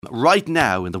Right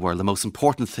now in the world, the most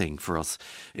important thing for us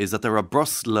is that there are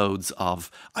busloads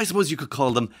of, I suppose you could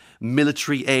call them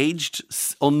military-aged,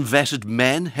 unvetted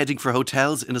men heading for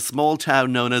hotels in a small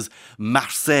town known as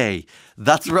Marseille.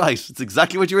 That's right. It's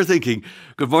exactly what you were thinking.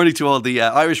 Good morning to all the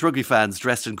Irish rugby fans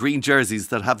dressed in green jerseys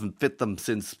that haven't fit them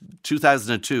since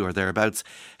 2002 or thereabouts,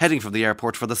 heading from the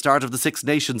airport for the start of the Six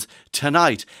Nations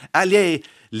tonight. Allez,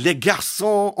 les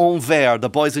garçons en vert, the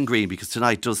boys in green, because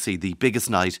tonight does see the biggest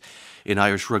night in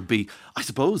Irish rugby, I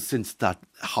suppose, since that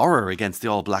horror against the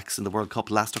All Blacks in the World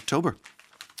Cup last October.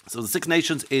 So the Six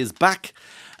Nations is back,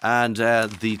 and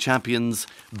the champions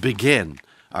begin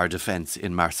our defence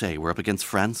in Marseille. We're up against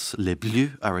France. Les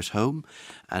Bleus are at home,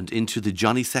 and into the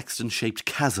Johnny Sexton-shaped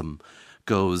chasm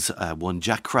goes one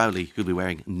Jack Crowley, who'll be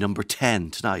wearing number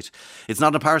 10 tonight. It's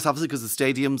not in Paris, obviously, because the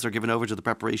stadiums are given over to the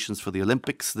preparations for the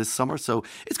Olympics this summer. So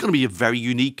it's going to be a very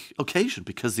unique occasion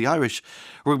because the Irish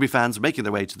rugby fans are making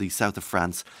their way to the south of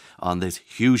France on this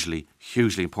hugely,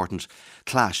 hugely important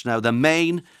clash. Now, the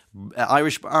main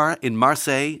Irish bar in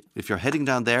Marseille, if you're heading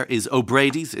down there, is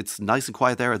O'Brady's. It's nice and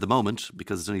quiet there at the moment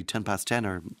because it's only 10 past 10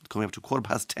 or coming up to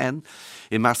 10:15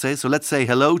 in Marseille. So let's say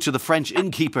hello to the French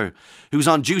innkeeper who's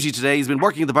on duty today. He's been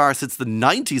working at the bar since the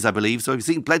 90s, I believe. So I've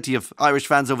seen plenty of Irish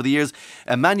fans over the years.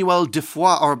 Emmanuel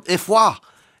Effroy.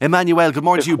 Emmanuel, good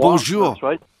morning to you. Bonjour. That's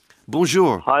right.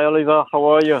 Bonjour. Hi, Oliver. How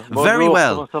are you? Bonjour. Very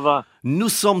well. Comment ça va? Nous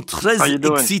sommes très How you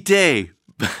doing? excités.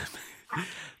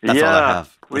 That's all I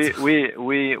have. We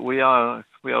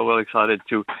are well excited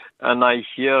too. And I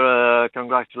hear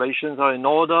congratulations are in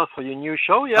order for your new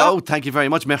show. Yeah. Oh, thank you very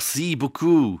much. Merci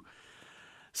beaucoup.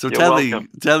 So You're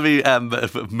tell me,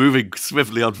 moving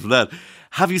swiftly on from that,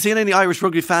 have you seen any Irish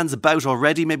rugby fans about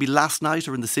already? Maybe last night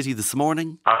or in the city this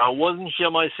morning? I wasn't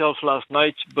here myself last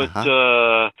night, but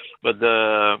the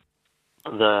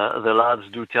lads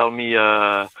do tell me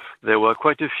there were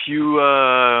quite a few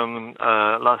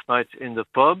last night in the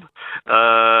pub.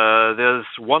 There's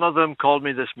one of them called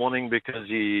me this morning because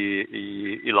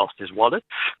he lost his wallet.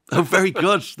 Oh, very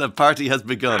good. The party has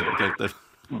begun. Okay.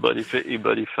 But he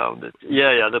found it.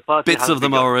 Yeah. The party. Bits has of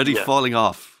them begun. are already Yeah. falling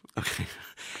off. Okay,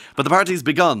 but the party's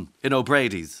begun in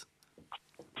O'Brady's.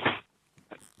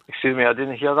 Excuse me, I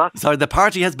didn't hear that. Sorry, the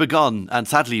party has begun, and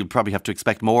sadly, you'll probably have to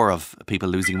expect more of people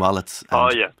losing wallets.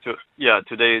 Oh yeah,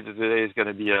 today is going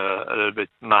to be a little bit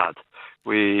mad.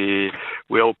 We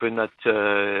open at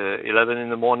 11 in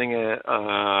the morning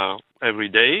every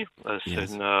day,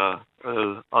 Yes. in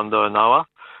under an hour,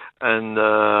 and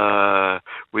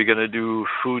we're going to do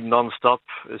food non-stop,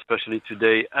 especially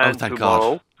today and thank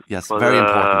tomorrow. God. Yes, very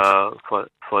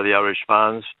important. For the Irish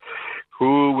fans,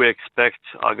 who we expect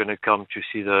are going to come to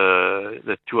see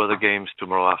the two other games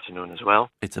tomorrow afternoon as well.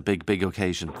 It's a big, big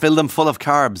occasion. Fill them full of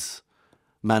carbs,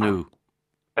 Manu.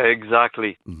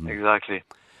 Exactly.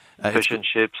 It's- Fish and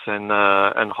chips and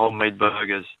homemade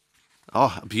burgers.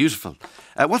 Oh, beautiful.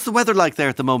 What's the weather like there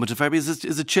at the moment?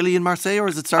 Is it chilly in Marseille or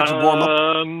is it starting to warm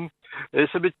up?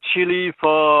 It's a bit chilly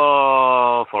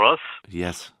for us.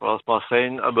 Yes. For us,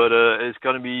 Marseille, but it's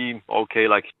going to be okay,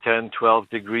 like 10, 12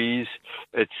 degrees.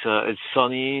 It's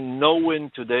sunny, no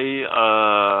wind today,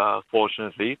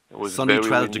 fortunately. It was Sunny, very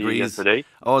 12 windy degrees. yesterday.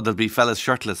 Oh, there'll be fellas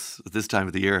shirtless at this time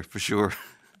of the year, for sure.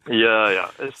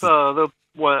 Yeah. It's the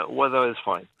weather is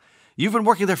fine. You've been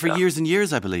working there for years and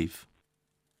years, I believe.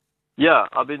 Yeah,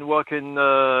 I've been working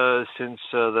since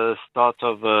the start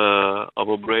of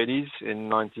O'Brady's in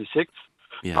 '96.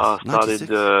 Yes, I started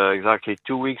 96. exactly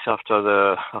 2 weeks after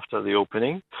the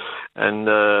opening, and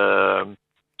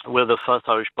we're the first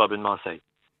Irish pub in Marseille.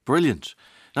 Brilliant.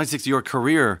 96, you're a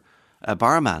career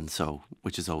barman, so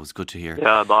which is always good to hear.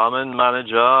 Yeah, barman,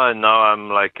 manager, and now I'm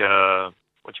like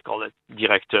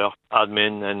director,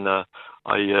 admin, and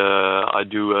I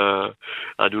do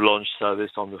lunch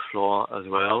service on the floor as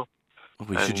well.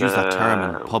 We should use that term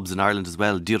in pubs in Ireland as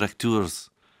well,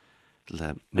 directeurs.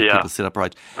 It'll make people sit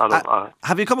upright.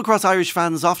 Have you come across Irish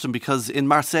fans often? Because in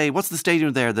Marseille, what's the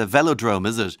stadium there? The Velodrome,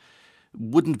 is it?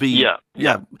 Wouldn't be...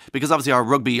 Yeah. Because obviously our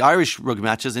Irish rugby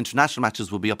matches, international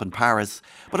matches will be up in Paris.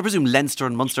 But I presume Leinster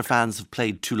and Munster fans have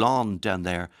played Toulon down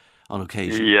there on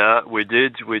occasion. Yeah, we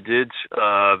did.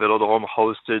 Velodrome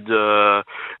hosted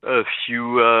a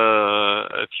few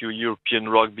European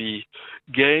rugby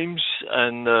games,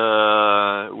 and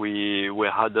we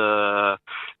had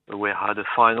a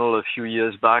final a few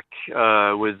years back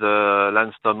with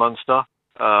Leinster Munster.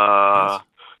 Yes.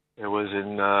 It was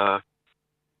in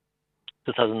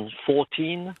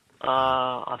 2014.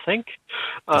 I think.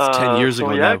 That's 10 years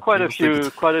ago yeah, now. quite a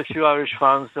few Irish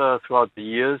fans throughout the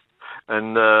years. and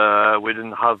we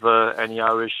didn't have any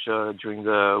Irish during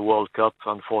the World Cup,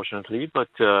 unfortunately, but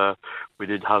we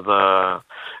did have a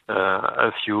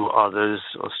few others: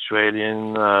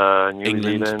 Australian, New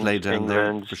England Zealand, played down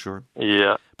England, there for sure.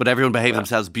 Yeah. But everyone behaved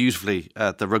themselves beautifully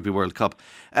at the Rugby World Cup.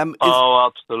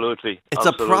 Absolutely. It's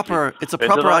absolutely. a proper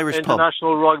Irish pub.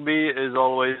 International rugby is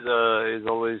always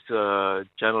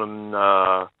gentlemen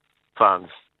fans.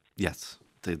 Yes,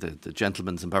 the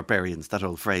gentlemen and barbarians. That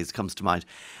old phrase comes to mind.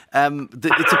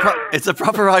 It's a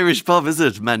proper Irish pub, is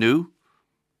it, Manu?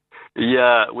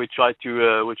 Yeah, we try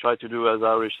to do as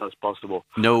Irish as possible.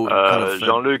 No,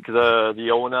 Jean-Luc, the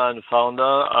owner and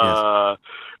founder,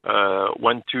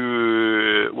 went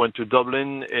to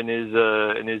Dublin in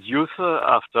his youth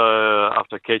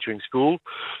after catering school.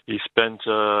 He spent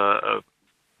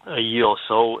a year or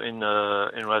so in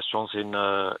restaurants in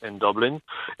Dublin,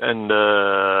 and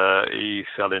he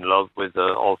fell in love with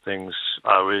all things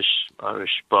Irish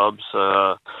pubs,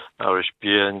 Irish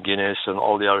beer and Guinness, and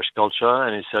all the Irish culture.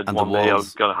 And he said, and one day I'm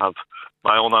gonna have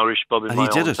my own Irish pub in my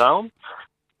own town.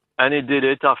 And he did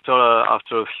it after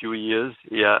a few years,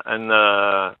 And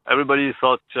everybody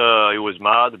thought he was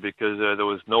mad because there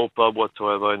was no pub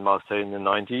whatsoever in Marseille in the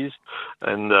 90s,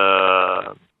 and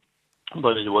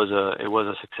but it was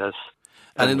a success.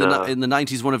 And in the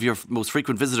 90s, one of your most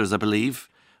frequent visitors, I believe,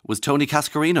 was Tony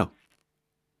Cascarino.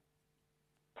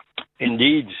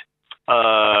 Indeed.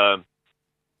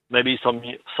 Maybe some of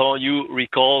you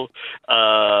recall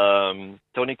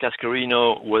Tony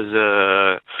Cascarino was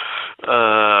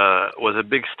a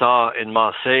big star in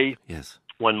Marseille. Yes.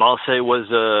 When Marseille was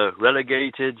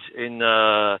relegated in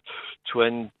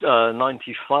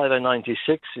 95 and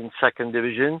 96 in second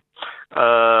division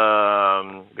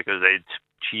because they'd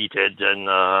cheated and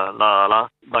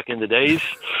back in the days.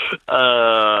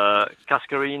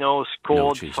 Cascarino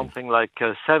scored something like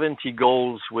 70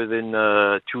 goals within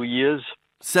 2 years.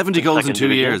 70 goals in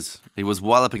 2 years. He was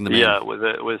walloping them in. Yeah,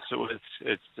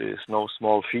 it's no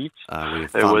small feat.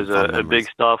 It was a big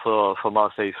star for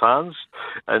Marseille fans.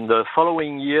 And the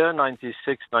following year,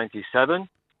 96, 97,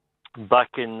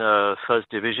 back in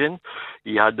first division,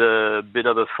 he had a bit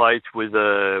of a fight with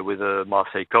a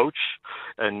Marseille coach,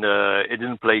 and he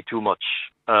didn't play too much.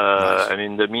 Nice. And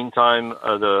in the meantime,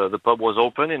 the pub was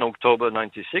open in October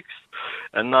 96,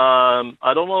 and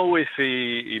I don't know if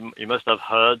he must have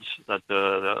heard that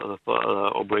the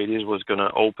O'Brady's was going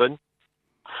to open.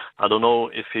 I don't know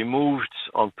if he moved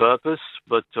on purpose,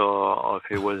 but or if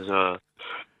he was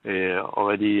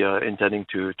already intending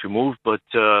to move. But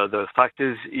the fact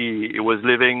is, he was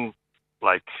living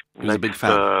like a big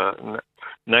fan.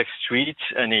 Next street,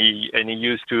 and he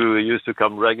used to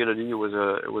come regularly. He was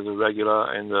a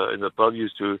regular in the pub. He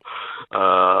used to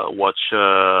watch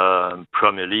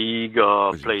Premier League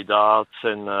or play darts,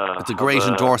 and it's a great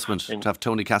endorsement to have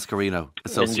Tony Cascarino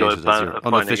associated as your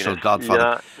unofficial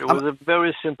godfather. Yeah, it was a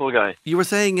very simple guy. You were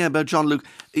saying about Jean-Luc.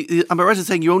 Am I right in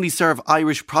saying you only serve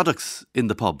Irish products in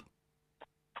the pub?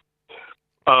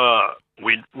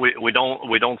 We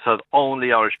don't serve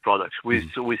only Irish products. We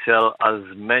sell as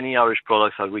many Irish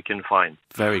products as we can find.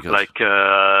 Very good. Like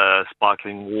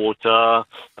sparkling water,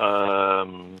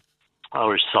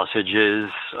 Irish sausages,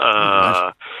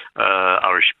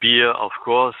 Irish beer, of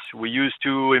course. We used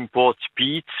to import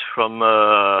peat from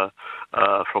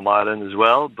Ireland as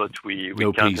well, but we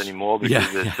can't peat anymore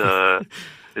because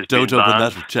it's don't open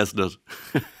that with chestnut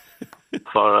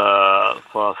for a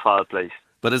fireplace.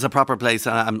 But it's a proper place,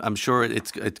 and I'm sure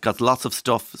it's got lots of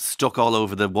stuff stuck all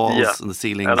over the walls and the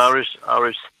ceilings. And Irish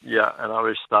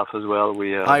staff as well.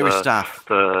 We have, Irish staff.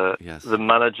 The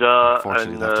manager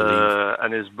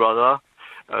and his brother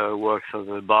works as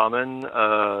a barman.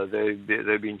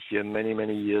 They've been here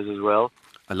many years as well.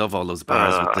 I love all those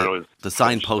bars with the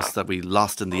signposts that we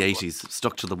lost in the 80s,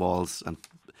 stuck to the walls, and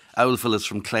owlfillets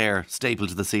from Clare stapled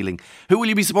to the ceiling. Who will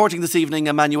you be supporting this evening,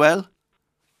 Emmanuel?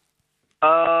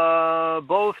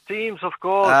 Both teams, of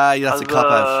course. That's a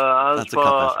cop-out. As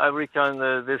for every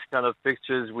this kind of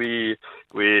pictures, we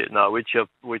cheer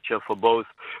for both.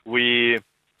 We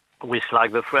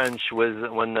slag the French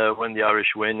when the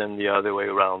Irish win, and the other way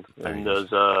around. And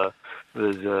there's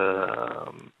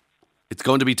it's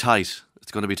going to be tight.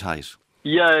 It's going to be tight.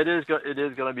 Yeah, it is going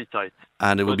to be tight.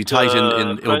 And it will be tight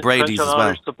in O'Brady's as well.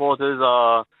 Irish supporters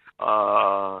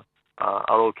are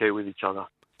okay with each other.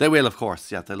 They will, of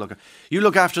course. Yeah, you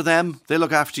look after them. They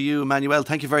look after you, Emmanuel.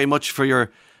 Thank you very much for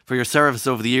your service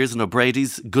over the years in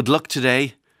O'Brady's. Good luck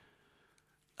today.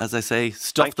 As I say,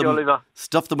 stuff them with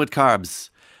carbs.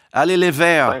 Allez les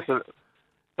verts.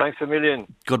 Thanks a million.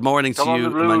 Good morning to you,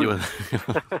 Emmanuel.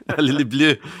 Allez les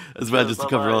bleus as well, just to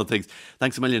cover all things.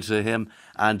 Thanks a million to him,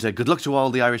 and good luck to all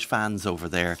the Irish fans over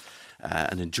there.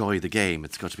 and enjoy the game.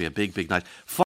 It's got to be a big, big night.